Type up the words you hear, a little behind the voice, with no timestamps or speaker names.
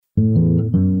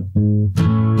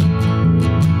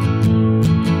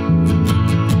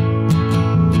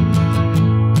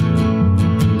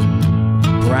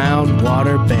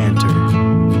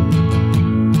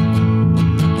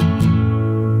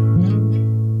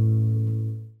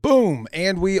Boom.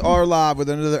 And we are live with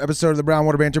another episode of the Brown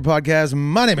Water Banter podcast.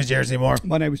 My name is Jared Seymour.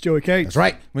 My name is Joey Cates. That's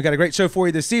right. We got a great show for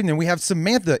you this evening. We have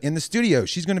Samantha in the studio.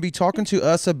 She's going to be talking to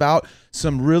us about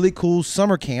some really cool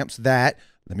summer camps that,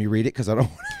 let me read it because I don't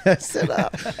want to mess it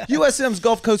up. USM's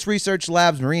Gulf Coast Research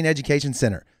Labs Marine Education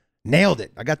Center. Nailed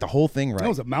it. I got the whole thing right. That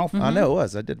was a mouthful. I know it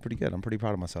was. I did pretty good. I'm pretty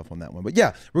proud of myself on that one. But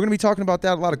yeah, we're going to be talking about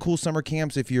that. A lot of cool summer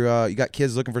camps. If you're you got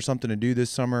kids looking for something to do this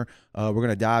summer, we're going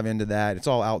to dive into that. It's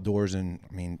all outdoors, and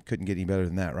I mean, couldn't get any better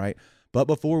than that, right? But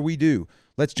before we do,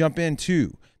 let's jump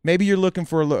into maybe you're looking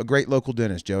for a great local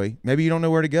dentist, Joey. Maybe you don't know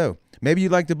where to go. Maybe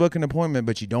you'd like to book an appointment,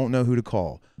 but you don't know who to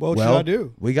call. What should I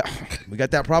do? We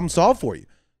got that problem solved for you.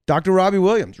 Dr. Robbie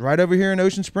Williams, right over here in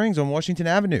Ocean Springs on Washington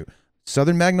Avenue.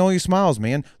 Southern Magnolia Smiles,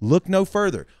 man. Look no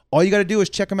further. All you got to do is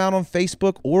check them out on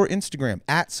Facebook or Instagram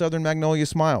at Southern Magnolia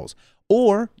Smiles.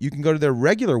 Or you can go to their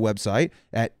regular website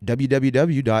at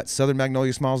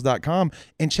www.southernmagnoliasmiles.com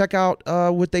and check out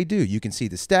what they do. You can see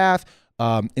the staff.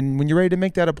 And when you're ready to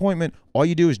make that appointment, all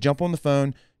you do is jump on the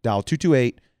phone, dial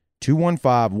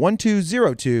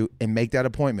 228-215-1202, and make that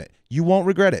appointment. You won't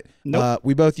regret it. Nope.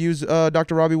 We both use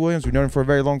Dr. Robbie Williams. We've known him for a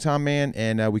very long time, man,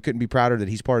 and we couldn't be prouder that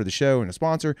he's part of the show and a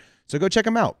sponsor. So go check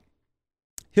him out.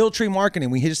 Hilltree Marketing.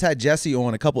 We just had Jesse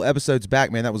on a couple episodes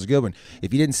back, man. That was a good one.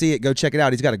 If you didn't see it, go check it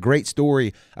out. He's got a great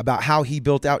story about how he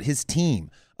built out his team.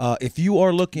 If you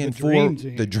are looking for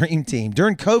the dream team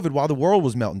during COVID while the world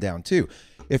was melting down too,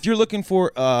 if you're looking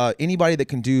for anybody that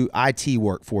can do IT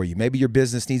work for you, maybe your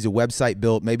business needs a website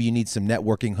built, maybe you need some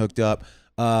networking hooked up,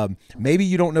 maybe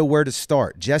you don't know where to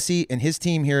start. Jesse and his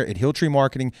team here at Hilltree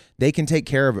Marketing, they can take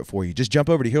care of it for you. Just jump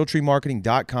over to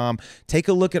hilltreemarketing.com. Take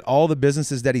a look at all the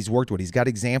businesses that he's worked with. He's got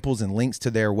examples and links to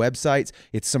their websites.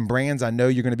 It's some brands I know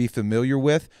you're going to be familiar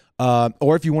with.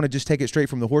 Or if you want to just take it straight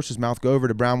from the horse's mouth, go over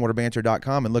to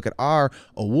brownwaterbanter.com and look at our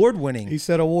award-winning. He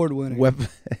said award-winning.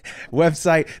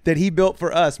 Website that he built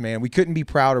for us, man. We couldn't be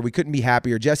prouder. We couldn't be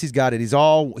happier. Jesse's got it. He's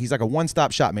like a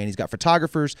one-stop shop, man. He's got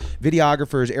photographers,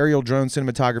 videographers, aerial drone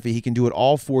cinematography. He can do it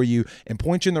all for you and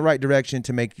point you in the right direction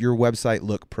to make your website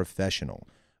look professional.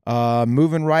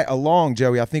 Moving right along,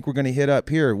 Joey, I think we're going to hit up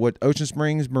here what Ocean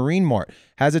Springs Marine Mart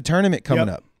has a tournament coming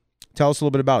up. Tell us a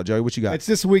little bit about it, Joey. What you got? It's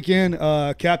this weekend.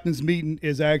 Captain's meeting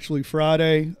is actually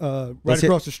Friday,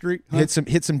 across the street. Huh?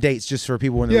 Hit some dates just for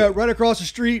people. Right across the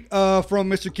street from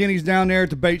Mr. Kenny's down there at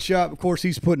the bait shop. Of course,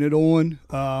 he's putting it on.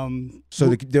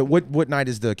 So what night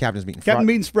is the Captain's meeting? Captain's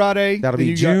meeting's Friday. That'll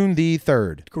be June the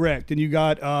 3rd. Correct. And you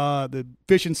got the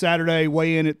fishing Saturday,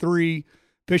 weigh in at 3.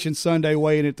 Fishing Sunday,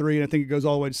 weigh in at 3. And I think it goes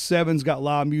all the way to 7. It's got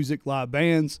live music, live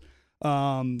bands.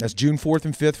 That's June 4th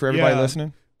and 5th for everybody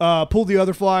listening. Pull the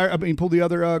other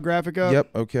graphic up.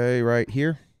 Yep. Okay. Right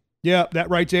here. Yep. That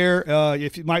right there.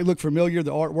 If it might look familiar,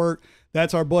 the artwork,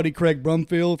 that's our buddy Craig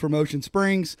Brumfield from Ocean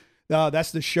Springs.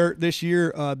 That's the shirt this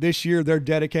year. This year they're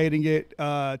dedicating it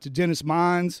to Dennis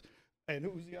Mines. And who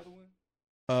was the other one?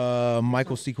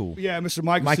 Michael Secool. Yeah, Mr.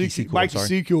 Mikey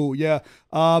Secool. Yeah.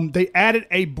 They added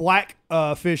a black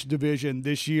fish division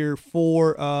this year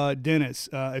for Dennis.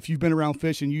 If you've been around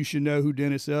fishing, you should know who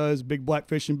Dennis is. Big black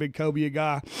fishing, big cobia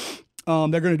guy.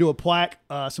 They're going to do a plaque,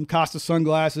 some Costa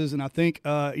sunglasses, and I think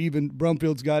even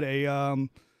Brumfield's got a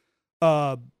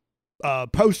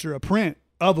poster, a print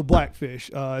of a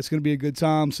blackfish. It's going to be a good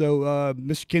time. So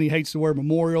Mr. Kenny hates the word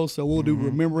memorial, so we'll do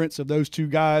remembrance of those two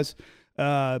guys.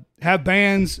 Have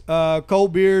bands,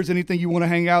 cold beers, anything you want to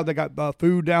hang out. They got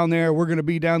food down there. We're going to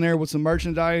be down there with some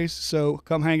merchandise, so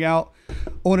come hang out.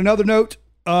 On another note,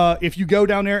 if you go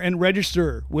down there and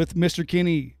register with Mr.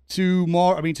 Kenny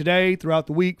today, throughout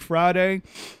the week, Friday,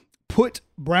 put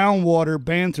Brown Water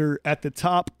Banter at the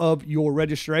top of your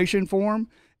registration form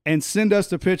and send us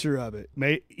the picture of it.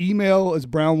 Email is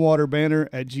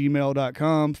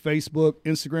brownwaterbanter@gmail.com, Facebook,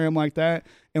 Instagram, like that,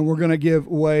 and we're going to give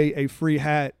away a free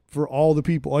hat for all the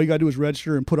people. All you got to do is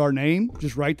register and put our name.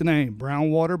 Just write the name,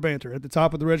 Brown Water Banter, at the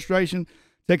top of the registration.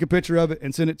 Take a picture of it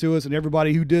and send it to us, and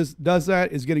everybody who does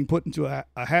that is getting put into a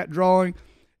hat drawing.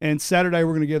 And Saturday,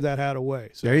 we're going to give that hat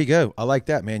away. So. There you go. I like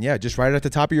that, man. Yeah, just write it at the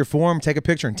top of your form, take a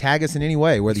picture, and tag us in any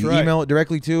way. Whether you email it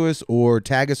directly to us or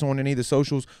tag us on any of the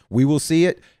socials, we will see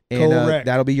it, and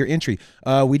that'll be your entry.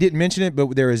 We didn't mention it,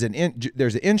 but there's an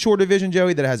inshore division,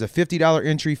 Joey, that has a $50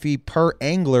 entry fee per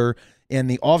angler, and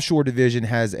the offshore division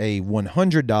has a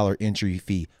 $100 entry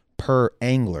fee per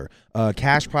angler.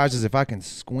 Cash prizes, if I can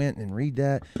squint and read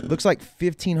that, looks like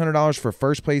 $1,500 for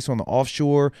first place on the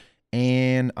offshore,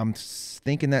 and I'm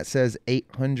thinking that says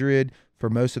 $800 for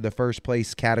most of the first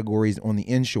place categories on the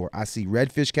inshore. I see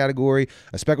redfish category,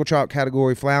 a speckled trout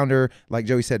category, flounder, like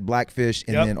Joey said, blackfish,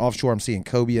 and then offshore I'm seeing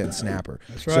cobia and snapper.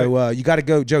 That's right. So you got to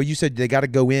go, Joe, you said they got to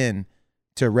go in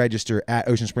to register at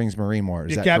Ocean Springs Marine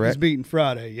Mart. Is that Captain's correct? Beating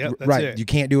Friday. Yep, that's right. it. You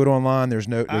can't do it online. There's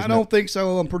no. I don't think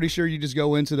so. I'm pretty sure you just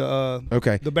go into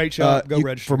the bait shop,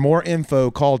 register. For more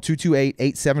info, call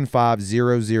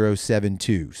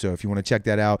 228-875-0072. So if you want to check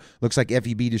that out, looks like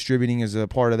FEB Distributing is a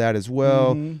part of that as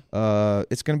well.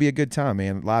 It's going to be a good time,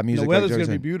 man. Live music. The weather's going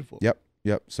to be beautiful. Yep.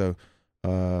 So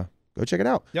go check it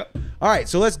out. Yep. All right,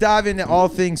 so let's dive into all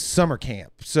things summer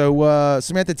camp. So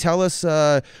Samantha, tell us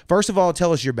first of all,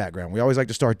 tell us your background. We always like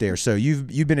to start there. So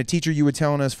you've been a teacher, you were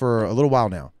telling us, for a little while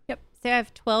now. Yep. So I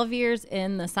have 12 years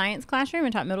in the science classroom.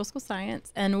 I taught middle school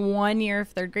science and 1 year of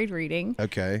third grade reading.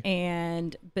 Okay.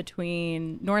 And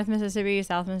between North Mississippi,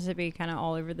 South Mississippi, kind of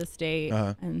all over the state.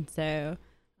 And so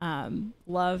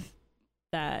love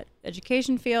that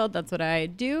education field. That's what I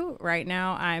do right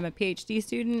now. I'm a PhD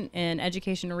student in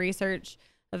education research,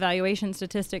 evaluation,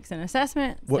 statistics, and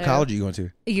assessment. What college are you going to?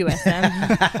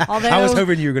 USM. Although I was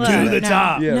hoping you were going to the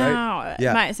top. Yeah, no. right?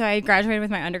 Yeah. So I graduated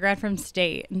with my undergrad from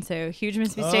State, and so huge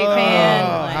Mississippi State fan.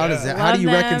 Like, how does that? How do you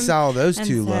reconcile those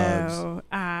two loves?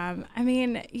 I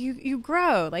mean, you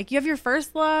grow. Like, you have your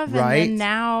first love, right, and then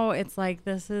now it's like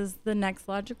this is the next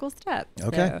logical step.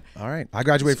 Okay, so, all right. I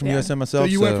graduated from USM myself. So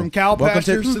you went from cow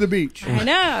pastures to the beach. I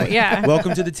know. Yeah.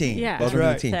 Welcome to the team. Yeah. Welcome to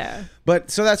the team.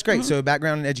 So that's great. So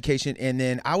background in education, and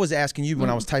then I was asking you when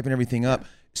I was typing everything up.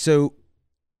 So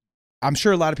I'm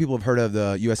sure a lot of people have heard of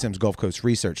the USM's Gulf Coast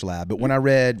Research Lab, but when I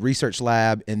read Research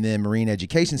Lab and then Marine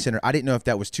Education Center, I didn't know if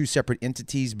that was two separate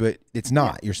entities, but it's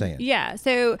not, you're saying. Yeah.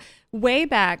 So way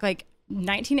back, like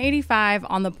 1985,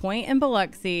 on the point in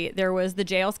Biloxi, there was the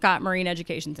J.L. Scott Marine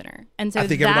Education Center. And so I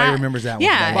think everybody remembers that one.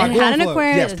 Yeah, it had an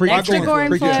aquarium, yes,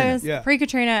 pre-Goring flows, yeah.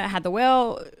 Pre-Katrina, had the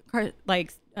whale,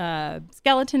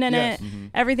 skeleton in it.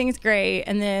 Everything's great.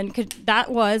 And then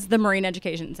that was the Marine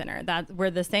Education Center. We're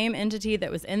the same entity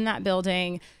that was in that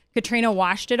building. Katrina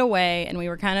washed it away, and we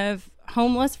were kind of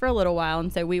homeless for a little while.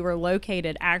 And so we were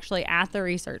located actually at the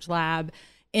research lab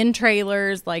in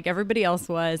trailers like everybody else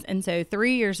was. And so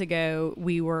 3 years ago,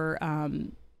 we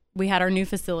had our new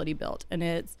facility built, and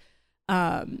it's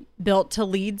built to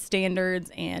LEED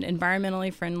standards and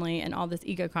environmentally friendly and all this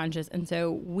eco-conscious. And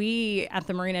so we at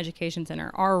the Marine Education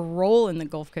Center, our role in the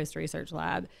Gulf Coast Research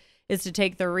Lab is to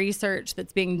take the research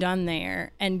that's being done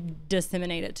there and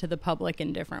disseminate it to the public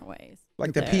in different ways.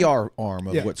 Like the PR arm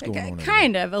of what's going on.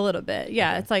 Kind of, a little bit. Yeah.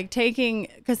 Okay. It's like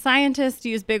because scientists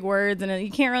use big words and you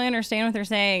can't really understand what they're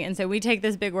saying. And so we take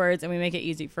those big words and we make it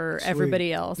easy for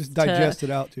everybody else. Just digest it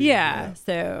out too. Yeah.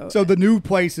 So the new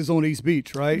place is on East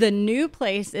Beach, right? The new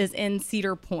place is in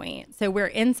Cedar Point. So we're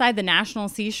inside the National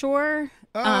Seashore.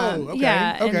 Okay.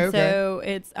 Yeah. Okay, and so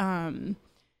it's,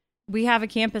 we have a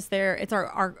campus there. It's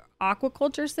our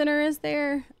aquaculture center is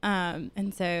there.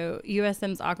 And so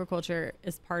USM's aquaculture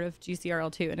is part of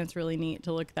GCRL2, and it's really neat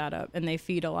to look that up. And they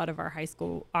feed a lot of our high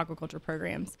school aquaculture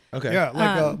programs. Okay. Yeah,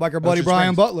 like our buddy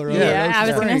Brian Butler. Yeah, I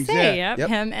was going to say, yep.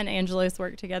 Him and Angelos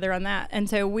work together on that. And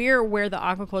so we're where the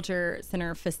aquaculture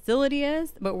center facility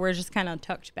is, but we're just kind of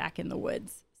tucked back in the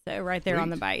woods. So right there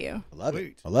on the bayou. I love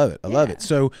it. I love it.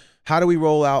 So how do we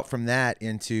roll out from that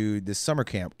into the summer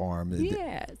camp arm?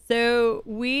 Yeah. So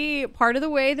part of the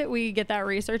way that we get that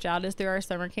research out is through our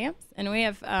summer camps. And we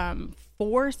have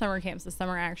 4 summer camps this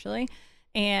summer, actually.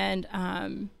 And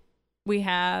we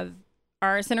have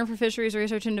our Center for Fisheries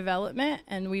Research and Development,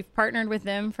 and we've partnered with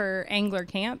them for Angler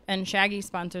Camp, and Shaggy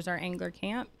sponsors our Angler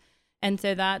Camp. And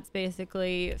so that's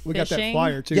basically fishing. We got that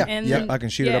flyer too. Yeah, I can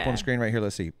shoot it up on the screen right here.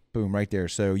 Let's see. Boom, right there.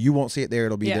 So you won't see it there.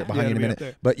 It'll be there behind you in a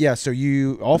minute. But yeah, so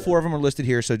all 4 of them are listed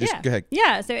here. So just go ahead.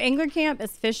 Yeah, so Angler Camp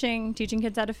is fishing, teaching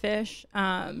kids how to fish.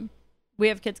 We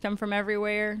have kids come from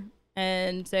everywhere.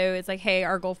 And so it's like, hey,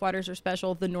 our Gulf waters are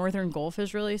special. The Northern Gulf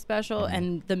is really special.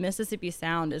 And the Mississippi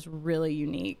Sound is really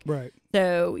unique. Right.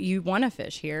 So you want to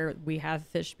fish here. We have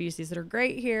fish species that are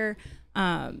great here.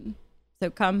 So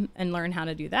come and learn how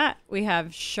to do that. We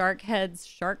have Shark Heads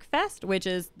Shark Fest, which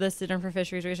is the Center for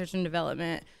Fisheries Research and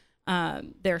Development.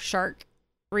 They're shark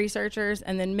researchers.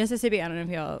 And then Mississippi, I don't know if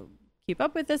y'all keep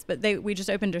up with this, but we just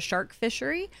opened a shark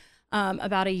fishery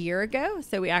about a year ago.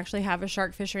 So we actually have a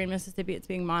shark fishery in Mississippi. It's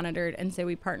being monitored. And so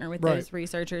we partner with those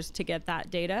researchers to get that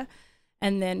data.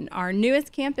 And then our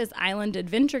newest camp is Island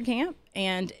Adventure Camp.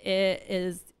 And it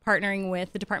is partnering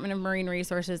with the Department of Marine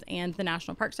Resources and the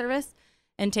National Park Service,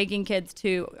 and taking kids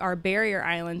to our barrier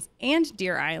islands and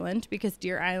Deer Island, because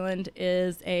Deer Island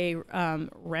is a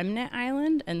remnant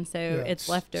island, and so it's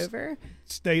left over.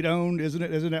 State-owned, isn't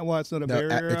it? Isn't that why it's not a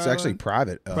barrier It's actually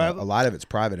private. A lot of it's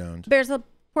private-owned. There's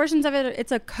portions of it,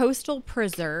 it's a coastal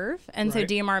preserve, and so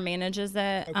DMR manages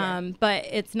it, but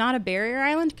it's not a barrier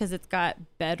island because it's got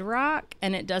bedrock,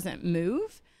 and it doesn't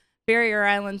move. Barrier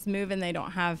islands move, and they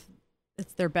don't have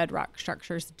it's their bedrock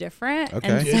structure's different. Okay.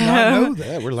 And Did not know that.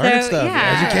 Yeah, we're learning stuff.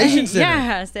 Yeah. Education center.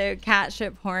 Yeah. So Cat,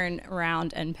 Ship, Horn,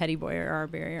 Round, and Petty Boy are our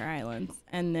barrier islands.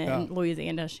 And then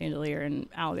Louisiana, Chandelier, and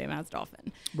Alabama has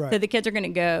Dolphin. Right. So the kids are going to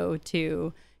go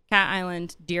to Cat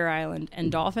Island, Deer Island,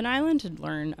 and Dolphin Island to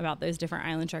learn about those different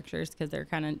island structures because they're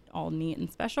kind of all neat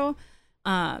and special.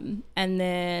 And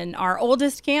then our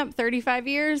oldest camp, 35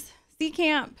 years, Sea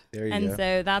Camp. There you and go.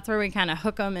 so that's where we kind of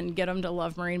hook them and get them to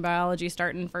love marine biology,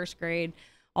 starting in first grade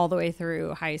all the way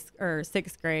through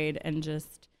sixth grade, and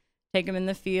just take them in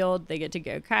the field. They get to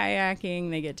go kayaking.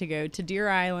 They get to go to Deer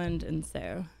Island. And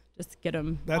so just get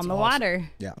them on the water.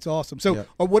 Yeah. It's awesome. So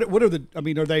what are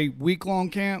are they week-long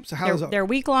camps? They're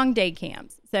week-long day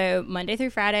camps. So Monday through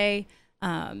Friday,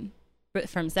 but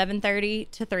from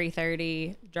 7:30 to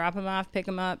 3:30, drop them off, pick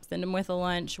them up, send them with a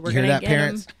lunch. We're going to get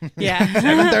parents? them. Yeah.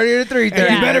 7:30 to 3:30. You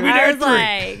better be there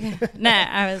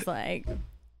I was like,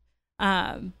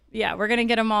 we're going to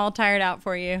get them all tired out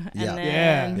for you. And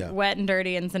then wet and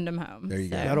dirty and send them home. There you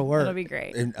go. That'll work. It'll be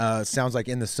great. And sounds like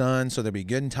in the sun, so they'll be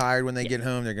good and tired when they get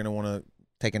home. They're going to want to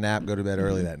take a nap, go to bed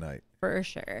early that night. For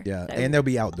sure. Yeah. So, and they'll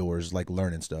be outdoors, like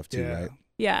learning stuff too, right?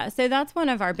 Yeah. So that's one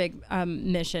of our big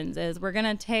missions is we're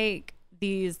going to take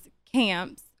these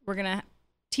camps. We're going to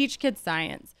teach kids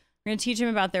science. We're going to teach them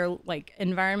about their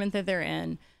environment that they're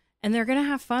in, and they're going to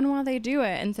have fun while they do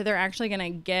it. And so they're actually going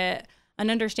to get an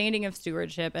understanding of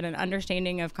stewardship and an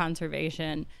understanding of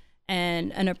conservation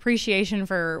and an appreciation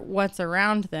for what's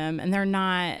around them. And they're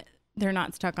not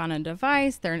stuck on a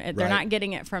device. They're not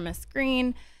getting it from a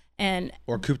screen.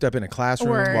 Or cooped up in a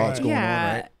classroom while it's going on,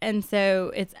 right? And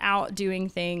so it's out doing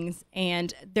things,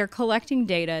 and they're collecting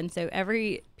data. And so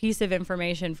every piece of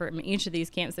information from each of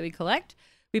these camps that we collect,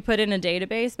 we put in a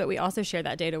database, but we also share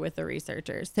that data with the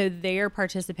researchers. So they're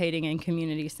participating in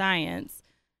community science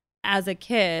as a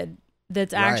kid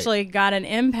that's actually got an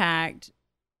impact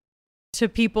to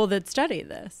people that study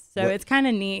this. So it's kind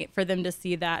of neat for them to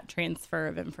see that transfer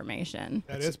of information.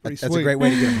 That is pretty sweet. That's a great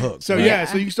way to get them hooked. So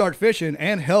so you start fishing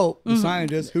and help the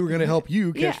scientists who are going to help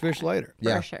you catch fish later.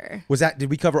 For sure. Did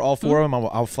we cover all four of them?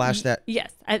 I'll flash that.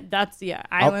 Yes, I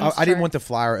didn't want the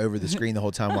flyer over the screen the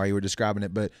whole time while you were describing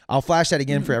it, but I'll flash that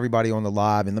again for everybody on the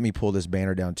live, and let me pull this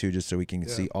banner down too, just so we can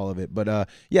see all of it. But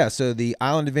so the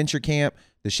Island Adventure Camp,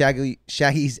 the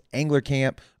Shaggy's Angler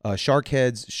Camp, Shark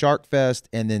Heads, Shark Fest,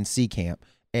 and then Sea Camp,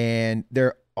 and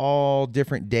they're all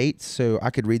different dates. So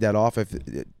I could read that off if.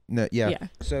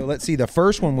 So let's see. The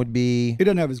first one would be. He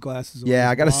doesn't have his glasses on. Yeah,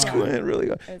 I got to squint really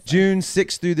good. June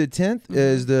 6th through the 10th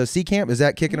is the Sea Camp. Is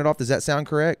that kicking it off? Does that sound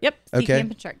correct? Yep. Sea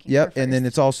Camp and Shark Camp. Yep. And then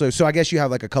it's also, so I guess you have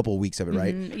like a couple of weeks of it,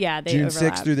 right? Yeah, they June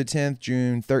overlap. 6th through the 10th,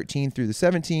 June 13th through the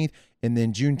 17th, and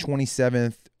then June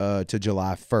 27th to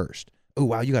July 1st. Oh,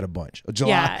 wow, you got a bunch. July.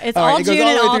 Yeah, it's all June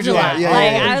and all July.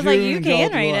 I was like, you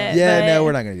can read it. Yeah, no,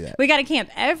 we're not going to do that. We got a camp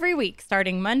every week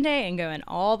starting Monday and going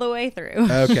all the way through.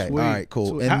 Okay, all right,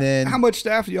 cool. Sweet. And then how much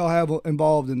staff do y'all have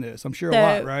involved in this? I'm sure a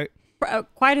lot, right?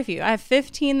 Quite a few. I have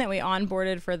 15 that we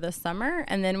onboarded for the summer,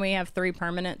 and then we have 3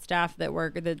 permanent staff that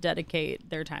dedicate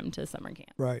their time to summer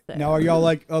camp. Right. So, now, are y'all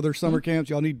like other summer camps?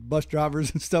 Y'all need bus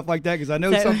drivers and stuff like that? Because I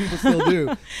know some people still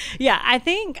do. Yeah, I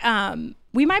think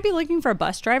we might be looking for a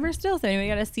bus driver still, so we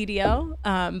got a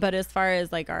CDL. But as far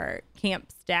as like our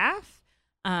camp staff,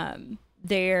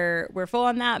 we're full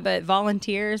on that. But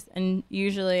volunteers, and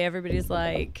usually everybody's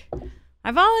like,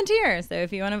 I volunteer. So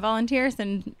if you want to volunteer,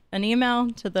 send an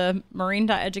email to the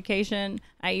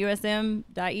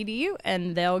marine.education@usm.edu,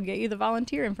 and they'll get you the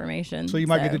volunteer information. So you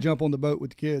might get to jump on the boat with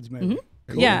the kids, maybe. Mm-hmm.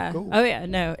 Cool, cool. Oh yeah.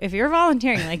 No, if you're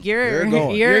volunteering, like you're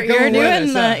you're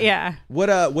doing the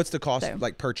What's the cost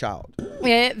like per child?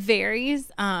 It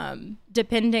varies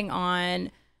depending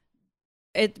on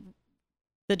it.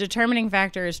 The determining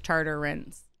factor is charter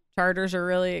rents. Charters are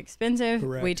really expensive.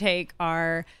 Correct. We take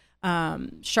our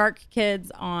Shark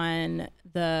Kids on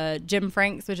the Jim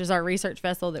Franks, which is our research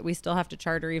vessel that we still have to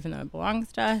charter even though it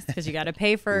belongs to us, because you got to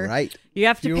pay for you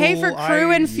have to pay for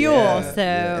crew and fuel. So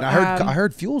and I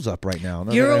heard fuel's up right now.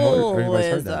 Fuel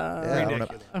is I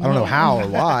don't know how or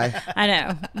why. I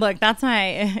know. Look, that's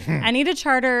my I need a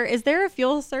charter. Is there a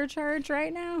fuel surcharge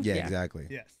right now? Yeah, exactly.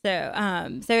 Yes. So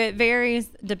it varies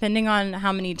depending on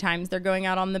how many times they're going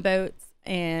out on the boats.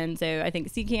 And so I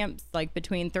think Sea Camp's like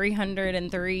between 300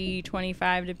 and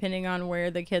 325, depending on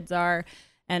where the kids are.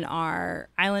 And our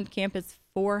Island Camp is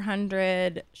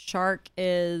 400. Shark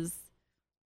is,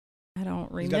 I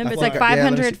don't remember. It's like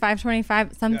 500,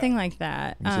 525, something like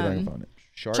that.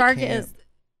 Shark is,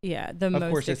 the most expensive. Of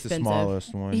course, it's the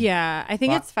smallest one. Yeah, I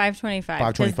think it's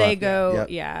 525 because they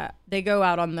go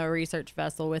out on the research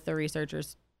vessel with the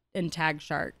researchers and tag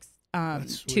sharks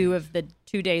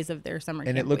two days of their summer camp.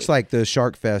 And it looks like the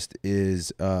Shark Fest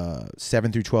is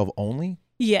 7 through 12 only?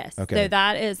 Yes. Okay.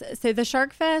 So the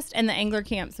Shark Fest and the angler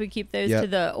camps, we keep those to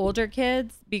the older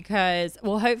kids because,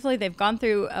 well, hopefully they've gone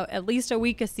through at least a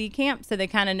week of sea camp so they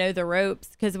kind of know the ropes.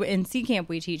 Because in sea camp,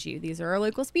 we teach you, these are our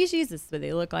local species. This is what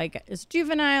they look like as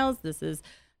juveniles. This is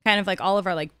kind of like all of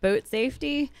our like boat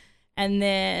safety. And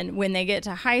then when they get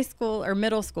to high school or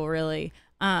middle school, really,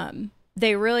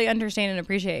 they really understand and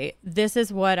appreciate, this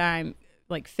is what I'm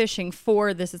like fishing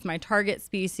for. This is my target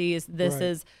species. This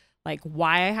is like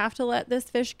why I have to let this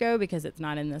fish go because it's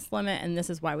not in this limit, and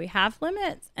this is why we have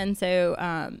limits. And so,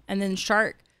 and then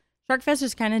Shark Fest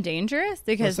is kind of dangerous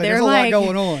because they're like, a lot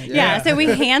going on. Yeah. So we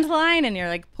hand line, and you're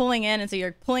like pulling in, and so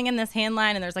you're pulling in this hand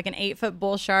line, and there's like an 8-foot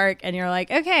bull shark, and you're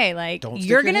like, okay, like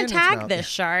you're gonna tag this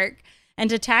shark. And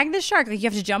to tag the shark, like you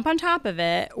have to jump on top of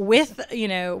it with,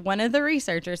 one of the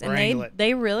researchers, and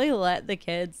they really let the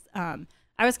kids.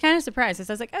 I was kind of surprised because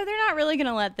I was like, oh, they're not really going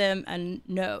to let them. And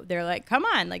no, they're like, come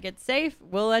on, like it's safe.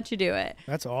 We'll let you do it.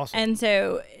 That's awesome. And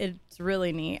so it's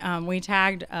really neat. We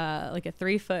tagged like a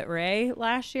 3-foot ray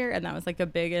last year, and that was like the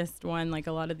biggest one like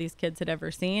a lot of these kids had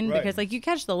ever seen because like you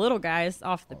catch the little guys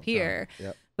off the pier,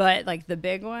 but like the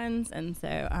big ones. And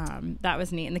so that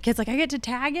was neat. And the kid's like, I get to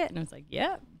tag it. And I was like,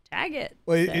 yep, tag it.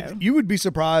 Well, you would be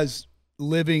surprised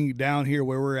living down here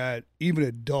where we're at, even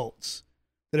adults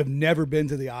that have never been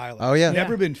to the island. Oh, yeah.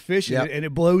 Never been fishing, and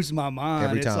it blows my mind.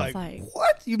 Every time. It's like,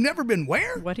 what? You've never been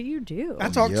where? What do you do? I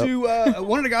talked to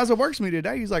one of the guys that works with me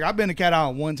today. He's like, I've been to Cat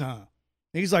Island one time.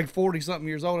 He's like 40-something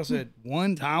years old. I said,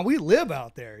 one time? We live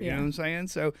out there. You know what I'm saying?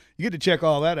 So you get to check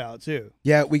all that out, too.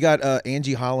 Yeah, we got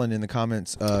Angie Holland in the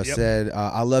comments said,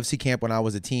 I love Sea Camp when I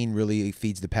was a teen. Really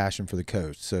feeds the passion for the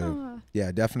coast. So,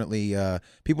 yeah, definitely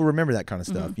people remember that kind of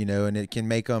stuff, and it can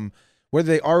make them, whether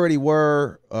they already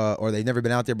were or they've never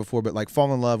been out there before, but like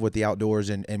fall in love with the outdoors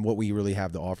and what we really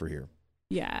have to offer here.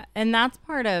 Yeah, and that's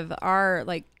part of our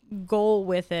like goal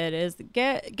with it is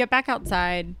get back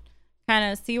outside, kind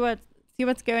of see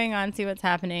what's going on, see what's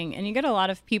happening. And you get a lot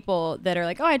of people that are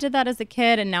like, oh, I did that as a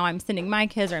kid, and now I'm sending my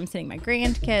kids or I'm sending my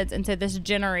grandkids. And so this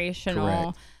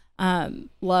generational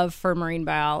love for marine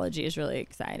biology is really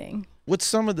exciting. What's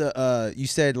some of the, you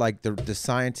said like the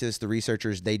scientists, the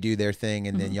researchers, they do their thing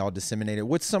and then y'all disseminate it.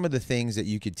 What's some of the things that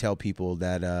you could tell people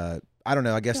that, I don't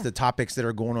know, I guess the topics that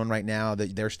are going on right now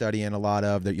that they're studying a lot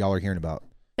of that y'all are hearing about?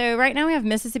 So right now we have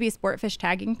Mississippi Sportfish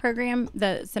Tagging Program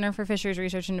that Center for Fisheries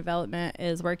Research and Development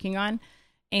is working on.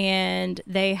 And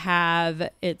they have,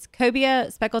 it's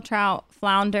cobia, speckled trout,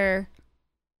 flounder,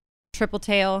 triple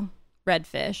tail,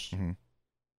 redfish. Mm-hmm.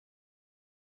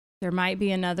 There might be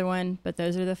another one, but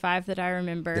those are the 5 that I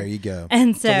remember. There you go.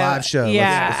 And so, it's a live show.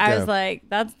 Yeah, let's I was like,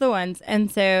 that's the ones. And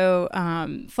so,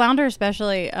 flounder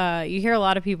especially, you hear a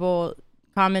lot of people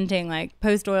commenting like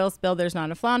post oil spill, there's not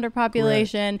a flounder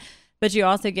population. Right. But you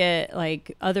also get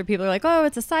like other people are like, oh,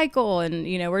 it's a cycle, and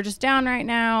we're just down right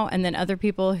now. And then other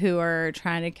people who are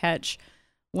trying to catch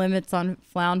limits on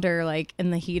flounder like in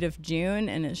the heat of June,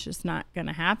 and it's just not going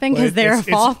to happen because they're a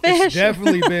fall fish. It's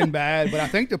definitely been bad, but I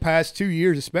think the past 2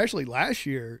 years, especially last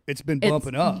year, it's been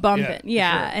bumping up.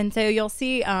 Yeah. Sure. And so you'll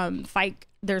see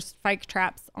there's Fike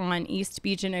traps on East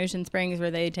Beach and Ocean Springs where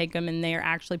they take them and they're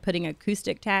actually putting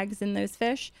acoustic tags in those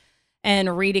fish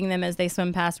and reading them as they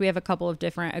swim past. We have a couple of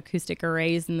different acoustic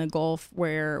arrays in the Gulf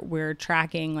where we're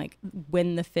tracking like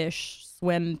when the fish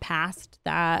swim past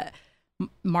that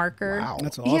marker. Wow,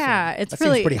 that's awesome. Yeah, that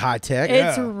seems pretty high tech.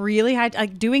 It's really high.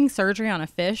 Like doing surgery on a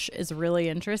fish is really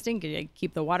interesting. You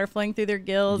keep the water flowing through their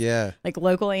gills. Yeah, like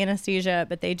local anesthesia,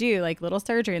 but they do like little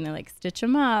surgery and they like stitch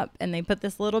them up and they put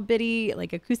this little bitty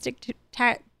like acoustic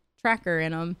tracker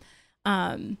in them.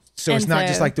 So it's not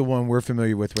just like the one we're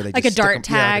familiar with where they like just a dart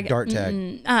tag. Yeah, like a dart tag.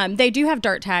 Mm-hmm. They do have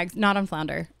dart tags, not on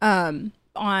flounder. On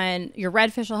your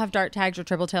redfish will have dart tags. Your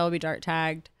triple tail will be dart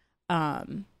tagged.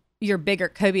 Your bigger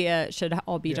cobia should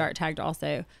all be dart tagged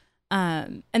also.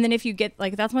 And then if you get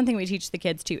like, that's one thing we teach the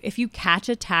kids too. If you catch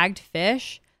a tagged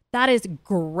fish, that is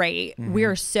great. Mm-hmm. We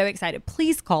are so excited.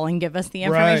 Please call and give us the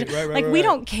information. Right, we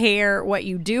don't care what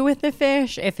you do with the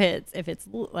fish. If it's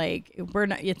like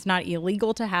it's not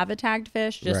illegal to have a tagged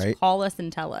fish. Just call us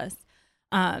and tell us,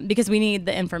 because we need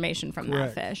the information from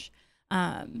that fish.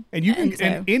 And you can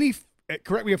and any.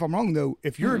 Correct me if I'm wrong though.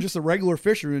 If you're just a regular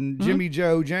fisherman, Jimmy,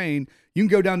 Joe, Jane, you can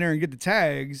go down there and get the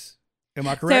tags. Am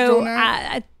I correct on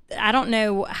that? I don't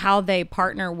know how they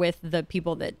partner with the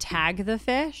people that tag the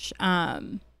fish.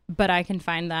 but I can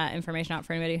find that information out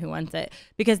for anybody who wants it,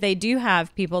 because they do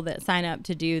have people that sign up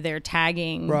to do their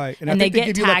tagging. Right. And they get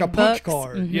give you like a punch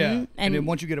card. Mm-hmm. Yeah. And then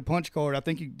once you get a punch card, I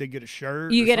think they get a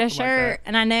shirt. You get a shirt. Like,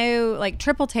 and I know like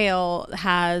Triple Tail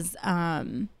has, I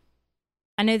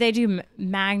know they do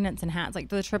magnets and hats. Like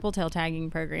the Triple Tail tagging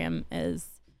program has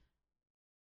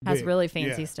big. Really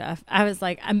fancy stuff. I was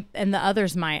like, and the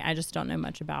others might, I just don't know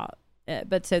much about it.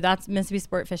 But so that's Mississippi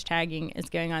Sportfish Tagging is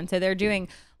going on. So they're doing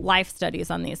life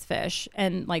studies on these fish,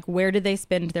 and like, where did they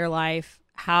spend their life?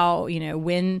 How, you know,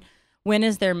 when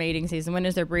is their mating season? When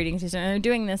is their breeding season? And they're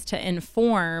doing this to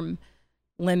inform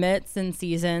limits and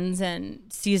seasons and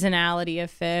seasonality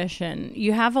of fish. And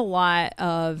you have a lot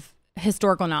of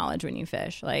historical knowledge when you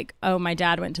fish. Like, oh, my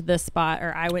dad went to this spot,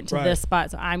 or I went to this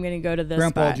spot, so I'm going to go to this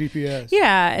Grandpa spot. GPS.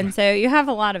 Yeah. And so you have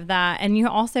a lot of that. And you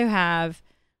also have,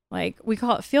 like, we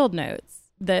call it field notes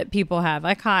that people have.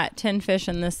 I caught 10 fish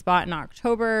in this spot in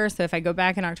October. So if I go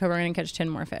back in October, I'm going to catch 10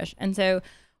 more fish. And so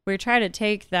we try to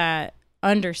take that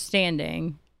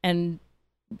understanding and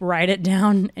write it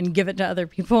down and give it to other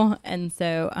people. And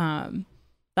so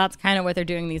that's kind of what they're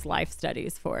doing these life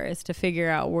studies for, is to figure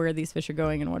out where these fish are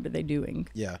going and what are they doing.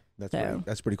 Yeah,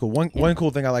 that's pretty cool. One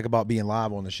cool thing I like about being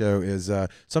live on the show is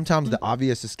sometimes the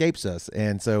obvious escapes us.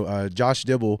 And so Josh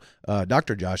Dibble,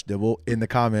 Dr. Josh Dibble, in the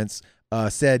comments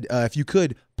said, if you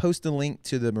could post a link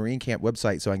to the Marine Camp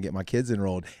website so I can get my kids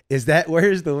enrolled.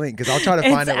 Where's the link? Because I'll try to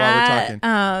find it while we're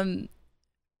talking.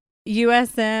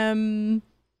 USM.edu/MEC.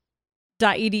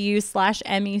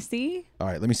 All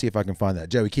right, let me see if I can find that.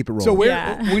 Joey, keep it rolling. So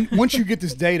once you get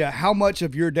this data, how much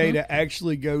of your data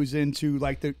actually goes into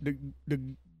like the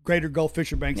greater Gulf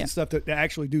Fisher Banks and stuff that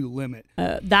actually do the limit?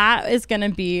 That is going to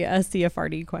be a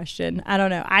CFRD question. I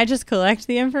don't know. I just collect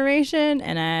the information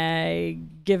and I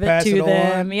give it to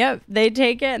them. On. Yep. They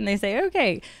take it and they say,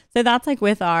 okay. So that's like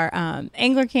with our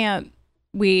angler camp,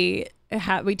 we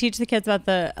teach the kids about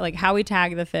how we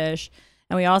tag the fish.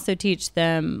 And we also teach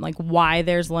them like why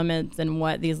there's limits and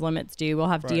what these limits do. We'll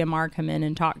have DMR come in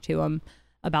and talk to them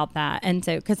about that. And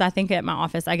so, because I think at my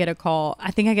office, I get a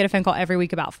phone call every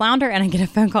week about flounder, and I get a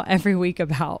phone call every week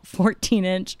about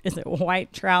 14-inch, is it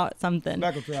white trout, something?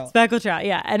 Speckled trout,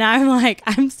 yeah. And I'm like,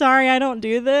 I'm sorry, I don't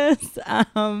do this. But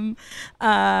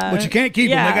you can't keep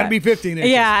them. They got to be 15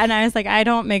 inches. Yeah, and I was like, I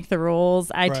don't make the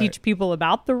rules. I teach people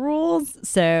about the rules.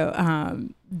 So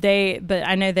but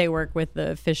I know they work with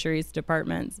the fisheries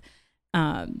departments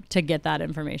to get that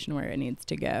information where it needs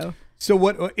to go. So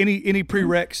what? Any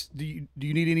prereqs? Do you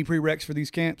need any prereqs for these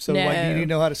camps? So no. like, do you need to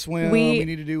know how to swim? You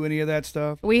need to do any of that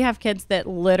stuff? We have kids that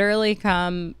literally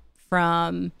come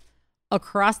from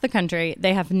across the country.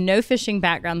 They have no fishing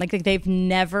background. Like they've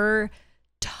never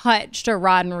touched a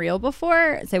rod and reel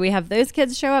before. So we have those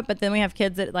kids show up, but then we have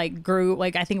kids that like grew,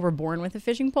 like I think were born with a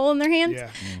fishing pole in their hands. Yeah.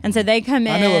 And so they come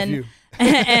in. I know a few.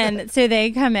 And so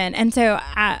they come in. And so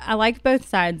I like both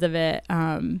sides of it.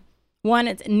 One,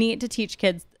 it's neat to teach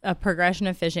kids a progression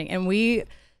of fishing. And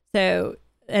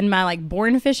my like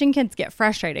born fishing kids get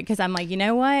frustrated because I'm like, you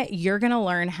know what? You're going to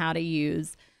learn how to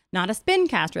use not a spin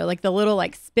cast reel, like the little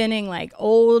like spinning like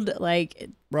old like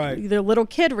the little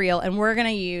kid reel, and we're going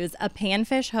to use a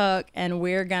panfish hook and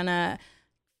we're going to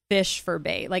fish for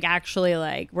bait. Like actually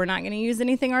like we're not going to use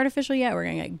anything artificial yet. We're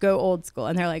going to go old school.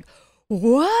 And they're like,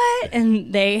 what?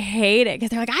 And they hate it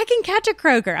because they're like, I can catch a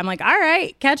croaker. I'm like, all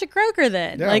right, catch a croaker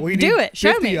then. Yeah, like, do it.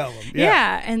 Show me. Of them.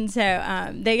 Yeah. And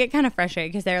so they get kind of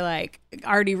frustrated because they're like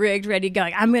already rigged, ready to go.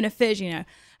 Like, I'm going to fish, you know.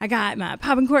 I got my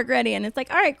popping cork ready. And it's like,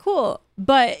 all right, cool.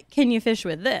 But can you fish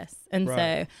with this? And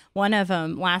so one of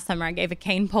them last summer, I gave a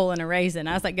cane pole and a raisin.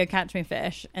 I was like, go catch me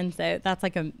fish. And so that's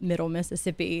like a middle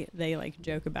Mississippi. They like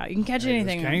joke about. You can catch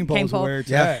anything. Cane poles where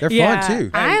it's at. They're fun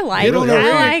too. I like them.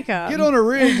 I like them. Get on a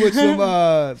rig with some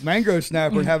mangrove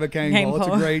snapper and have a cane pole. It's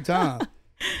a great time.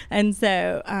 And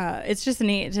so it's just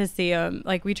neat to see them.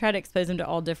 Like we try to expose them to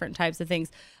all different types of things.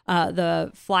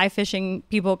 The fly fishing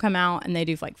people come out and they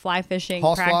do like fly fishing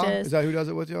Hoss practice. Fly? Is that who does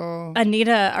it with y'all?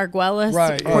 Anita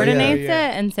Arguelles coordinates it.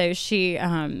 And so she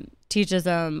teaches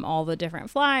them all the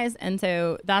different flies. And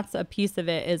so that's a piece of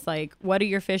it is like, what do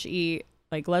your fish eat?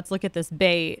 Like, let's look at this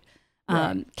bait.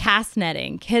 Cast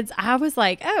netting. Kids, I was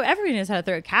like, oh, everybody knows how to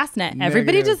throw a cast net. Negative.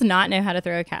 Everybody does not know how to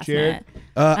throw a cast net.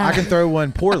 I can throw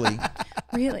one poorly.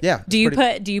 Really? Yeah. Do you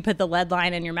put the lead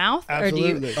line in your mouth?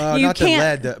 Absolutely. Or do you not the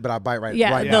lead, but I bite right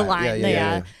by the it. line.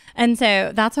 Yeah. And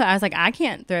so that's what I was like, I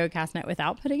can't throw a cast net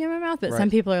without putting it in my mouth. But some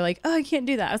people are like, oh, I can't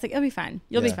do that. I was like, it'll be fine.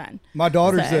 You'll be fine. My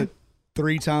daughter's a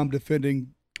 3-time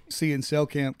defending Sea and Sail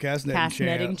Camp cast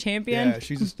netting champion. Yeah,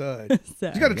 she's a stud.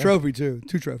 She's got a trophy too,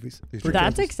 2 trophies.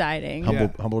 That's exciting.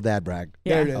 Humble dad brag.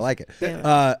 Yeah, I like it.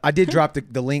 Yeah. I did drop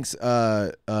the links,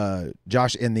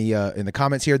 Josh, in the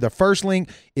comments here. The first link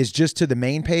is just to the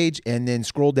main page, and then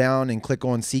scroll down and click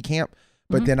on Sea Camp.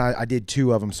 But then I did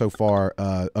 2 of them so far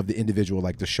of the individual,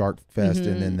 like the Shark Fest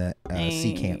and then the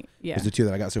Sea Camp. Yeah. Is the 2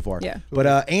 that I got so far. Yeah.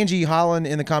 But Angie Holland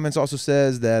in the comments also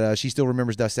says that she still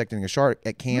remembers dissecting a shark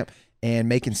at camp and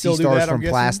making sea stars from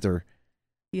plaster.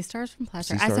 Sea stars from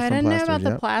plaster. I didn't know about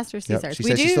the plaster sea stars. She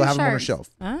says she still have them on her shelf.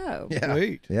 Oh. Yeah.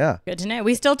 Sweet. Yeah. Good to know.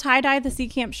 We still tie-dye the Sea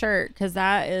Camp shirt because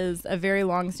that is a very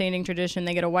long-standing tradition.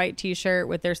 They get a white T-shirt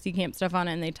with their Sea Camp stuff on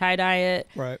it and they tie-dye it.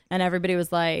 Right. And everybody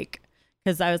was like,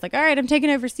 because I was like, all right, I'm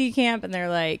taking over Sea Camp. And they're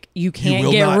like, you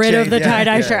can't get rid of the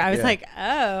tie-dye shirt. I was like,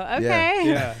 oh, okay.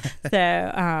 Yeah.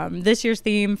 So this year's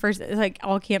theme, like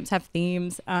all camps have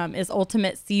themes, is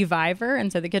Ultimate Sea-viver.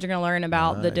 And so the kids are going to learn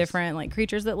about the different like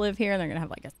creatures that live here. And they're going to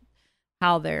have like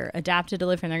how they're adapted to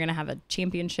live here. And they're going to have a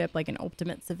championship, like an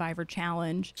Ultimate Survivor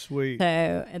Challenge. Sweet.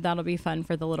 So that'll be fun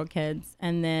for the little kids.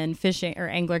 And then fishing or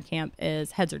angler camp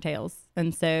is Heads or Tails.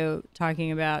 And so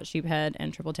talking about sheephead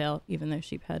and triple tail, even though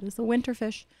sheephead is a winter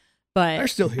fish, but they're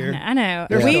still here. I know.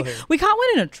 We caught one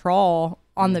in a trawl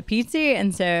on the Pizzi,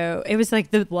 and so it was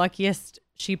like the luckiest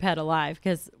sheephead alive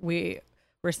because we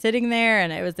were sitting there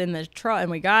and it was in the trawl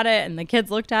and we got it and the kids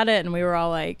looked at it and we were all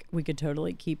like, we could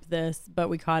totally keep this, but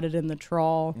we caught it in the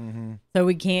trawl, so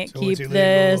we can't keep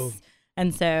this.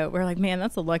 And so we're like, man,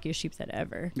 that's the luckiest sheephead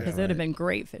ever because it would have been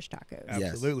great fish tacos.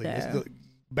 Absolutely. So.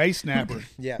 Base snapper.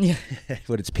 Yeah.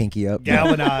 Put its pinky up.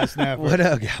 Galvanized snapper. What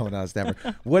up, galvanized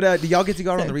snapper? What do y'all get to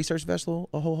go on the research vessel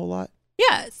a whole lot?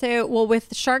 Yeah. So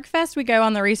with Shark Fest, we go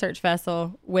on the research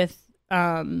vessel with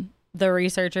the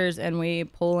researchers and we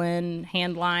pull in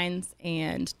hand lines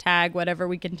and tag whatever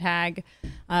we can tag.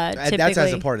 That's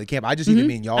as a part of the camp. I just even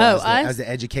mean y'all as the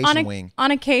education wing. On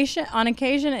occasion,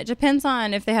 it depends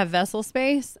on if they have vessel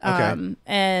space.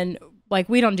 And like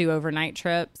we don't do overnight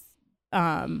trips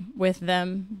with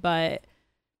them, but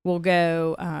we'll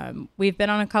go. We've been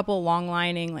on a couple long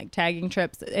lining, like tagging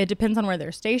trips. It depends on where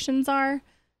their stations are.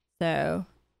 So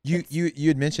you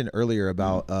had mentioned earlier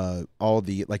about all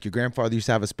the, like your grandfather used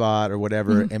to have a spot or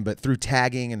whatever, but through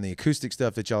tagging and the acoustic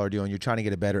stuff that y'all are doing, you're trying to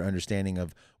get a better understanding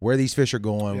of where these fish are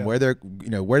going, where they're,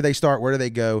 where they start, where do they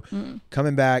go,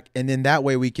 coming back, and then that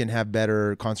way we can have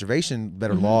better conservation,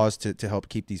 better laws to help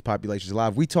keep these populations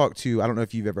alive. We talked to, I don't know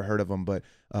if you've ever heard of them, but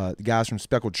the guys from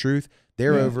Speckled Truth,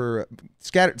 they're over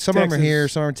scattered. Some of them are here,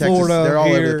 some are in Texas. Florida, they're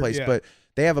all over the place, but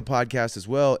they have a podcast as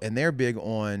well, and they're big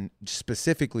on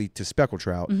specifically to speckled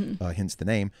trout, hence the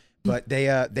name. But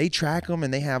they track them,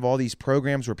 and they have all these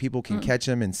programs where people can catch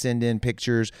them and send in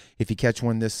pictures. If you catch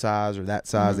one this size or that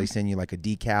size, they send you like a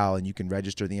decal, and you can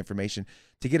register the information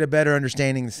to get a better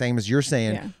understanding, the same as you're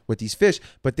saying with these fish.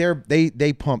 But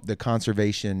they pump the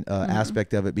conservation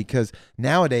aspect of it, because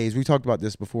nowadays, we talked about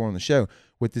this before on the show,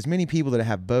 with as many people that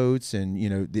have boats and,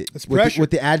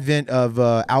 with the advent of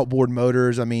outboard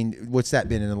motors, I mean, what's that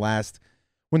been in the last,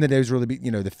 when the days really be,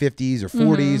 the 50s or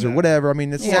 40s or whatever. I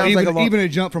mean, it sounds like even a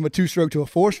jump from a 2-stroke to a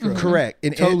 4-stroke. Correct.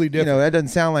 And totally different. That doesn't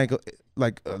sound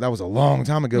like that was a long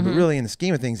time ago, but really in the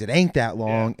scheme of things, it ain't that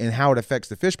long. And how it affects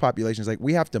the fish populations, like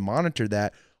we have to monitor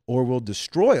that, or we'll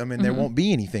destroy them, and there won't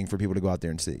be anything for people to go out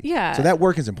there and see. Yeah. So that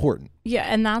work is important. Yeah,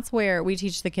 and that's where we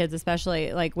teach the kids,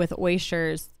 especially like with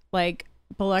oysters, like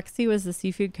Biloxi was the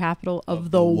seafood capital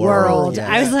of the world. Yes.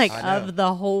 I was like, of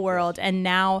the whole world. And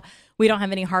now we don't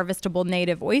have any harvestable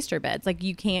native oyster beds. Like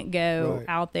you can't go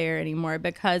out there anymore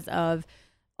because of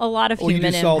a lot of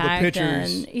human impact. Saw the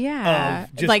pictures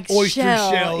of just like oyster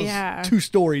shells 2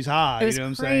 stories high. It was what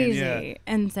I'm crazy. saying? Yeah.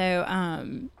 And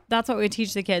so that's what we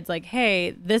teach the kids. Like,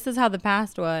 hey, this is how the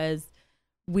past was.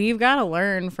 We've got to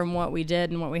learn from what we did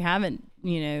and what we haven't,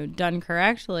 done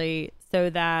correctly, so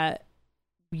that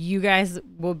you guys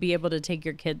will be able to take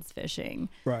your kids fishing.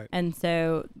 Right. And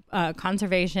so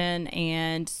conservation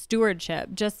and stewardship,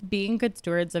 just being good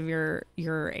stewards of your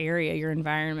area, your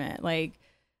environment. Like,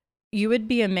 you would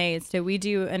be amazed. So we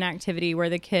do an activity where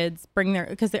the kids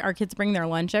our kids bring their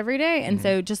lunch every day. And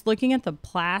so just looking at the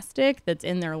plastic that's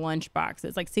in their lunch box,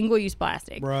 it's like single-use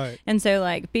plastic. Right. And so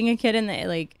like being a kid in the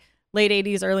like late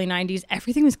 80s, early 90s,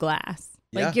 everything was glass.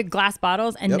 Like you get glass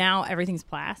bottles, and now everything's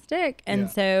plastic. And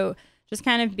so just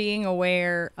kind of being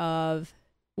aware of,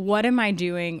 what am I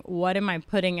doing? What am I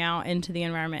putting out into the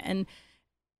environment?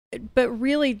 But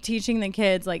really teaching the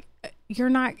kids, like, you're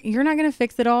not going to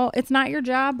fix it all. It's not your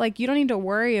job. Like, you don't need to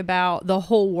worry about the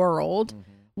whole world.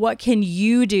 what can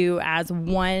you do as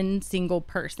one single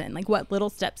person? Like, what little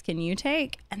steps can you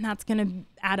take? And that's going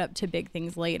to add up to big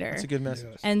things later. That's a good message.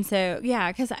 Yes. And so,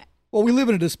 yeah, because well, we live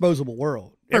in a disposable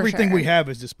world. For Everything sure. we have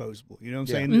is disposable. You know what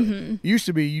I'm saying? It used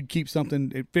to be you'd keep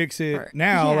something, fix it.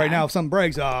 Now, right now, if something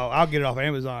breaks, I'll get it off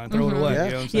Amazon and throw it away. Yeah.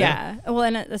 You know what I'm saying? Yeah. Well,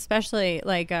 and especially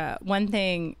like one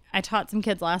thing I taught some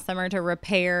kids last summer to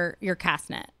repair your cast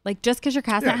net. Like, just because your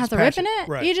cast net has just a rip patch in it. it,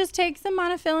 Right. you just take some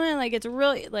monofilament. Like, it's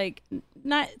really like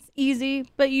not easy,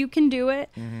 but you can do it.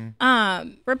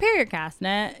 Repair your cast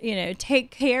net. You know,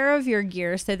 take care of your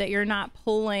gear so that you're not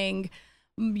pulling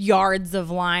yards of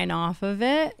line off of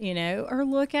it, you know, or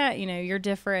look at, you know, your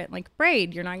different like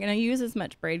braid. You're not going to use as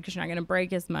much braid because you're not going to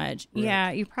break as much. Right.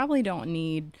 Yeah, you probably don't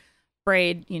need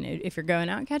braid, you know, if you're going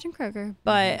out and catching croaker,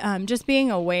 but just being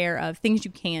aware of things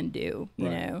you can do, you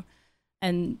know,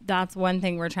 and that's one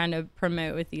thing we're trying to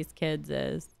promote with these kids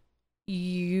is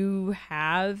you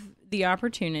have the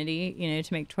opportunity, you know,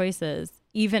 to make choices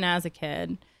even as a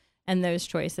kid. And those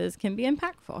choices can be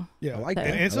impactful. Yeah, I like and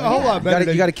that. it's a whole lot better.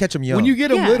 You got to catch them young. When you get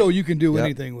them little, you can do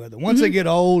anything with them. Once they get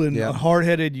old and hard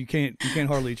headed, you can't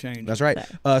hardly change. That's right.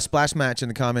 Splash Match in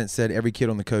the comments said every kid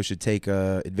on the coast should take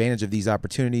advantage of these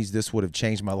opportunities. This would have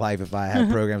changed my life if I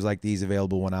had programs like these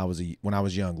available when I was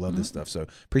young. Love this stuff. So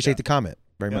appreciate the comment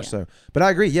very much so. But I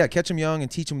agree. Yeah, catch them young and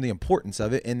teach them the importance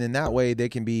of it, and then that way they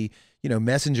can be, you know,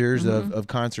 messengers of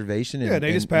conservation. And,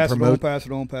 they just pass it on, pass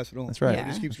it on, pass it on. That's right. It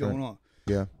just keeps going on.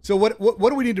 Yeah. So what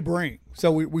do we need to bring?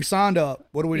 So we signed up.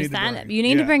 What do we need to bring? You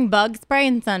need to bring bug spray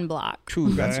and sunblock. True,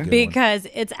 that's a good because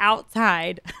it's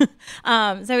outside.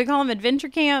 So we call them adventure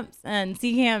camps and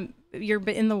sea camp. You're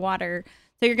in the water,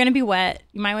 so you're going to be wet.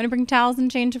 You might want to bring towels and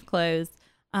change of clothes.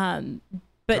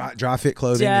 But dry fit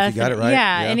clothing if you got it right.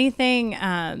 Yeah, anything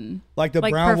like the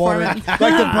like brown water, performance.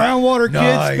 like the brown water kids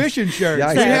Nice. fishing shirts.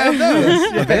 Yeah, We have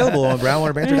those. Available on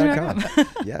brownwaterbanter.com.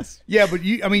 Yes. Yeah, but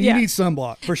you need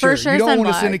sunblock for sure. sure, You don't want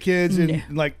to sunblock. send the kids in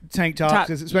like tank tops,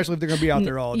 especially if they're going to be out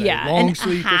there all day. Yeah, Long and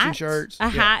sleeve fishing shirts. A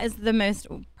hat is the most,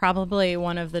 probably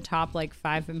one of the top like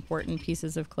 5 important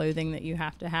pieces of clothing that you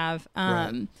have to have.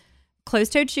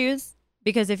 Closed-toed shoes.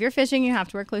 Because if you're fishing, you have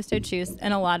to wear closed-toed shoes,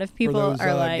 and a lot of people those,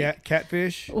 are like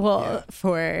catfish. Well,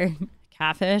 for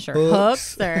catfish or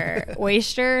hooks or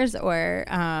oysters or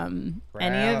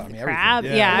any of crab.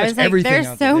 Yeah, I was like, everything there's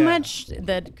out so there. much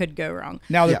that could go wrong.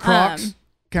 Now the Crocs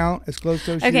count as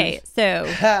closed-toed shoes. Okay, so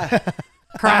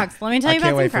Crocs. Let me tell you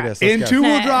about some Crocs. In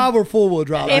two-wheel drive or four-wheel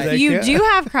drive? If you do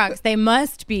have Crocs, they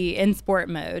must be in sport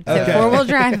mode. So Okay. 4-wheel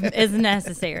drive is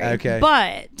necessary. Okay.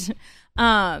 But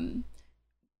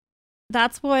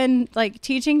that's when, like,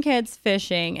 teaching kids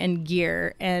fishing and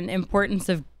gear and importance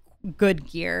of good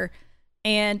gear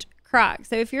and Crocs.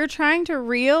 So if you're trying to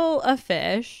reel a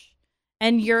fish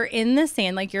and you're in the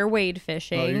sand, like you're wade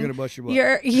fishing, you're gonna bust your butt.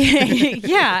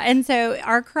 Yeah. And so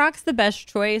are Crocs the best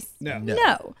choice?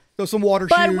 No. So some water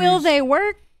shoes. But will they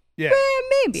work? Yeah.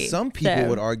 Maybe. Some people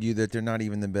would argue that they're not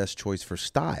even the best choice for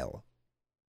style,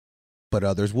 but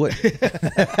others would.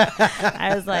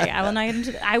 I was like, I will not get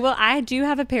into that. I do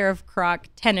have a pair of Croc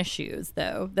tennis shoes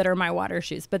though that are my water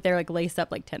shoes, but they're like laced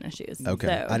up like tennis shoes. Okay.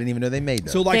 So, I didn't even know they made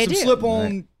those. So like They some do.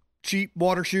 slip-on cheap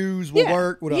water shoes will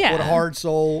work with a hard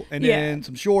sole, and then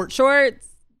some shorts. Shorts,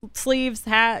 sleeves,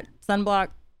 hat, sunblock,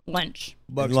 lunch,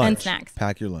 Bugs and snacks.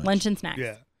 Pack your lunch. Lunch and snacks.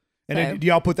 Yeah. And then do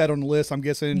y'all put that on the list? I'm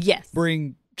guessing. Yes.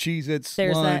 Bring Cheez-Its,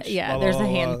 There's lunch. there's a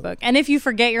handbook. And if you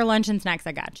forget your lunch and snacks,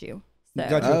 I got you. So,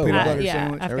 Got you a peanut butter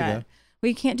sandwich. I've There we got. go.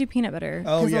 We can't do peanut butter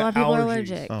Oh, because a lot of people are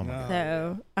allergic. Oh, my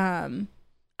So,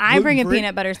 I bring a Gluten-free?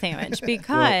 peanut butter sandwich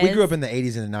because Well, we grew up in the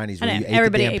 80s and the 90s I where know, you ate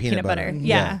everybody the damn ate peanut butter.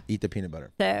 Yeah. Eat the peanut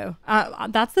butter. So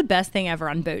that's the best thing ever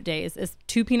on boat days is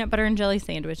 2 peanut butter and jelly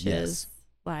sandwiches. Yes.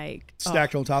 Like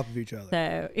Stacked on top of each other.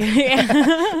 So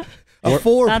yeah. A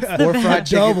four That's the Or fried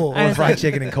chicken, double. or fried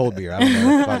chicken and cold beer. I don't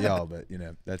know about y'all, but you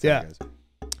know that's how it goes.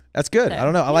 That's good. I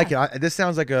don't know. I like it. This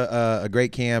sounds like a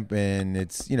great camp, and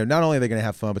it's not only are they going to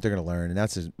have fun, but they're going to learn, and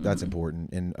that's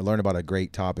important, and learn about a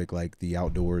great topic like the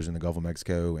outdoors in the Gulf of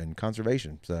Mexico and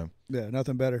conservation. So Yeah,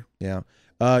 nothing better. yeah,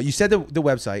 you said the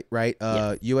website right?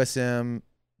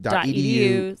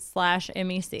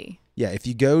 USM.edu/MEC. Yeah, if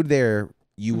you go there,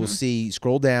 you will see,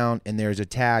 scroll down, and there's a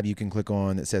tab you can click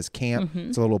on that says camp.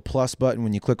 It's a little plus button.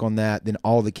 When you click on that, then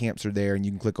all the camps are there, and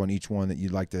you can click on each one that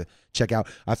you'd like to check out.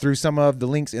 I threw some of the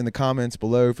links in the comments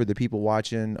below for the people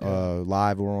watching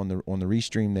live or on the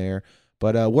restream there.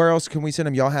 But where else can we send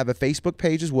them? Y'all have a Facebook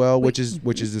page as well, which is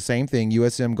the same thing,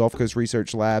 USM Gulf Coast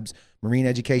Research Labs Marine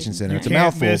Education Center. It's a Can't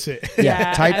mouthful. miss it.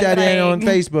 Yeah, type that in on like-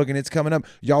 Facebook, and it's coming up.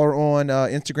 Y'all are on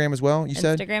Instagram as well, you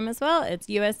said? Instagram as well. It's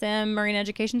USM Marine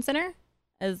Education Center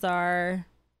is our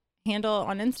handle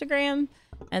on Instagram.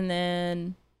 And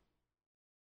then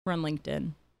We're on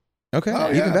LinkedIn. Okay, Oh,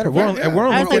 even yeah. better. We're on I was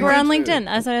like, LinkedIn. we're on LinkedIn.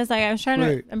 That's what I was like. I was trying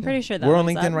Right. to. I'm pretty sure that We're on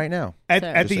one's LinkedIn up. right now. At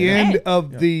So- the saying. end Hey.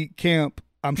 of the camp,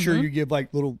 I'm sure Mhm. you give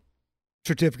like little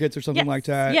certificates or something Yes. like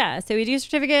that. Yeah. So we do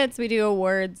certificates. We do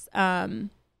awards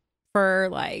for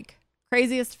like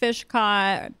craziest fish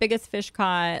caught, biggest fish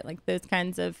caught, like those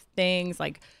kinds of things,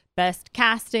 like best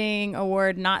casting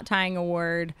award, knot tying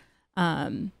award,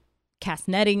 cast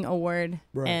netting award,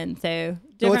 Right. and so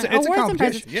So it's different a awards and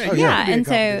competition. prizes. Yeah, Oh, you have to be in And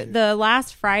so competition. the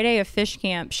last Friday of fish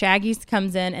camp, Shaggy's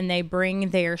comes in and they bring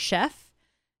their chef.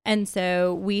 And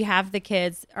so we have the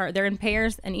kids, they're in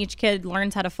pairs, and each kid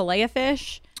learns how to fillet a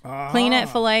fish, clean it,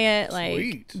 fillet it.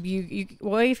 Like sweet.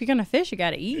 well, if you're gonna fish, you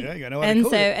gotta eat. Yeah, you gotta know how to and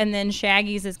cook so, it. and then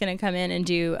Shaggy's is gonna come in and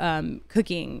do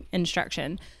cooking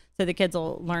instruction. So the kids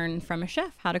will learn from a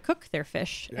chef how to cook their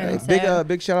fish. Yeah. And Big so-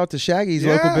 big shout out to Shaggy's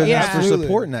Yeah, local business yeah. for Absolutely.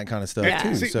 supporting that kind of stuff Yeah.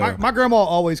 too. See, So my grandma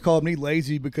always called me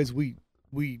lazy because we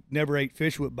never ate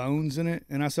fish with bones in it.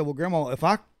 And I said, well, Grandma, if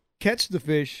I catch the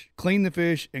fish, clean the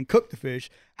fish, and cook the fish,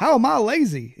 how am I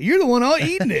lazy? You're the one all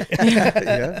eating it.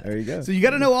 yeah, there you go. So you got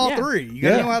to know all Yeah. three. You got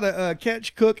to Yeah. know how to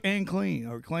catch, cook, and clean,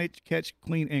 or catch,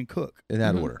 clean, and cook In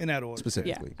that order. in that order.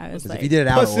 Specifically. Yeah, I was 'Cause like- if you did it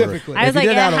out of order, Specifically. I was if you like,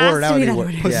 did it out it of has order, to that would be be that weird.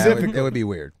 order. Yeah, it Specifically. would be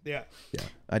weird. Yeah. Yeah,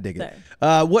 I dig it.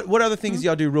 So- What other things do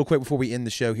y'all do real quick before we end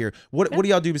the show here? What do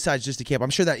y'all do besides just the camp? I'm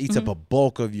sure that eats up a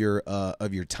bulk of your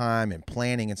time and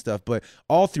planning and stuff. But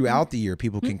all throughout the year,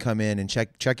 people can come in and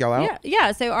check y'all out.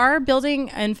 Yeah. So our building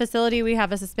and facility, we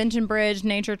have a suspension bridge,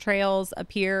 nature trails, a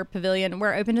pier, pavilion.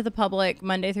 We're open to the public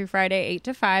Monday through Friday, 8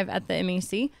 to 5 at the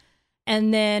MEC.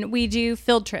 And then we do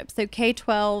field trips. So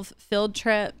K-12 field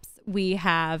trips. We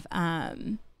have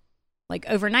like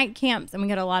overnight camps, and we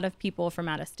get a lot of people from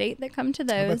out of state that come to I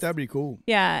those. bet that'd be cool.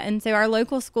 Yeah, and so our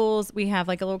local schools, we have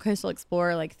like a little Coastal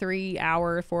Explorer, like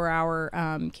 3-hour,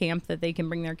 4-hour camp that they can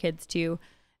bring their kids to,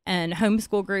 and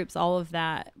homeschool groups, all of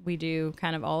that. We do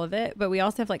kind of all of it, but we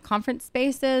also have like conference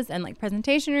spaces and like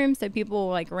presentation rooms, so people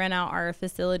will like rent out our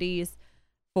facilities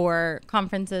for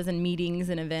conferences and meetings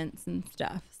and events and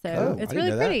stuff. So Oh, I it's didn't really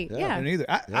know that. pretty. Yeah. Yeah. And either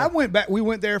I went back. We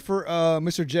went there for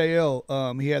Mr.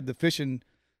 JL. He had the fishing.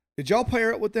 Did y'all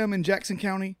pair up with them in Jackson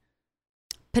County?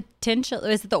 Potential.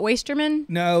 Is it the Oysterman?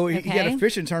 No, he had a Okay.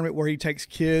 fishing tournament where he takes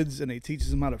kids and he teaches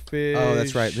them how to fish. Oh,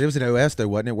 that's right. It was an OS though,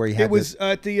 wasn't it? Where you had It was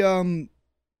at the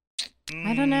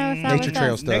I don't know if that Nature was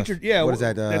Trail us. stuff. Nature, yeah, What is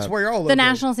that? That's where you're all The located.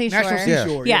 National Seashore. National Yeah.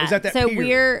 Seashore. Yeah. It was at that so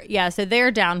pier. so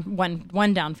they're down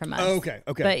one down from us. Oh, okay.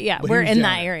 But yeah, he we're was in down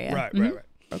that there. area. Right, Mhm. right, right.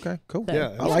 Okay, cool. So- Yeah,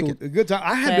 I like it. A good time.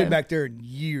 I hadn't So- been back there in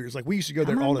years. Like we used to go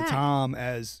there Come all on the back. time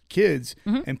as kids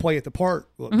Mhm. and play at the park,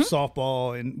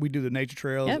 softball, and we do the nature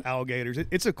trails, Yep. alligators.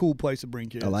 It's a cool place to bring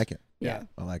kids. I like it. Yeah.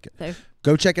 I like it. So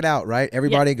Go check it out, right?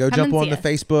 Everybody, Yes, go come jump and on see the us.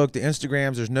 Facebook, the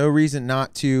Instagrams. There's no reason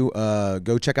not to.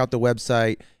 Go check out the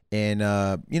website and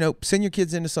send your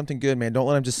kids into something good, man. Don't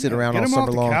let them just sit around get all 'em summer off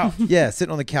the long. couch. Yeah,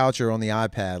 sitting on the couch or on the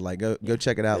iPad. Like go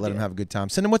check it out. Let them have a good time.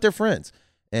 Send them with their friends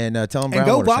and tell them. And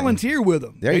go volunteer with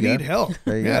them. There They you go. need help.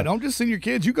 There you yeah, go. don't just send your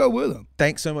kids. You go with them.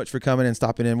 Thanks so much for coming and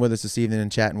stopping in with us this evening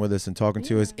and chatting with us and talking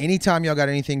to us. Anytime y'all got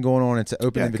anything going on, it's an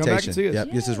open Yeah, come invitation. back and see us.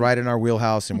 Yep, this is right in our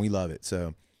wheelhouse, and we love it.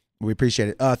 So we appreciate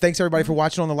it. Thanks everybody for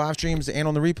watching on the live streams and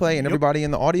on the replay, and everybody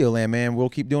in the audio land, man. We'll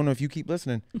keep doing it if you keep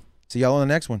listening. See y'all on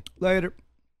the next one. Later.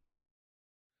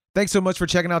 Thanks so much for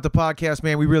checking out the podcast,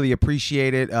 man. We really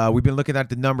appreciate it. We've been looking at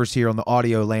the numbers here on the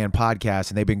Audio Land podcast,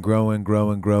 and they've been growing.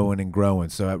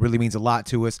 So it really means a lot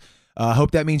to us.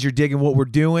 Hope that means you're digging what we're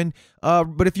doing.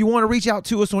 But if you want to reach out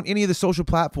to us on any of the social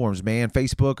platforms, man,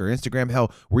 Facebook or Instagram,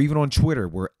 hell, we're even on Twitter.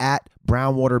 We're at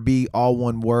BrownwaterB, all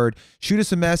one word. Shoot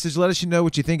us a message. Let us know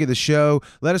what you think of the show.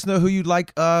 Let us know who you'd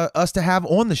like us to have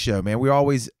on the show, man. We're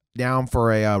always down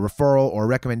for a referral or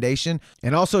recommendation.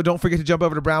 And also, don't forget to jump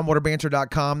over to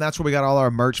brownwaterbanter.com. That's where we got all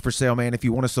our merch for sale, man. If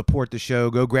you want to support the show,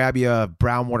 go grab you a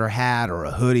Brownwater hat or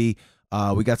a hoodie.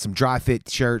 We got some dry fit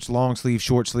shirts, long sleeves,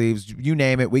 short sleeves, you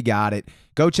name it, we got it.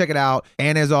 Go check it out.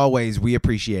 And as always, we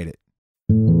appreciate it.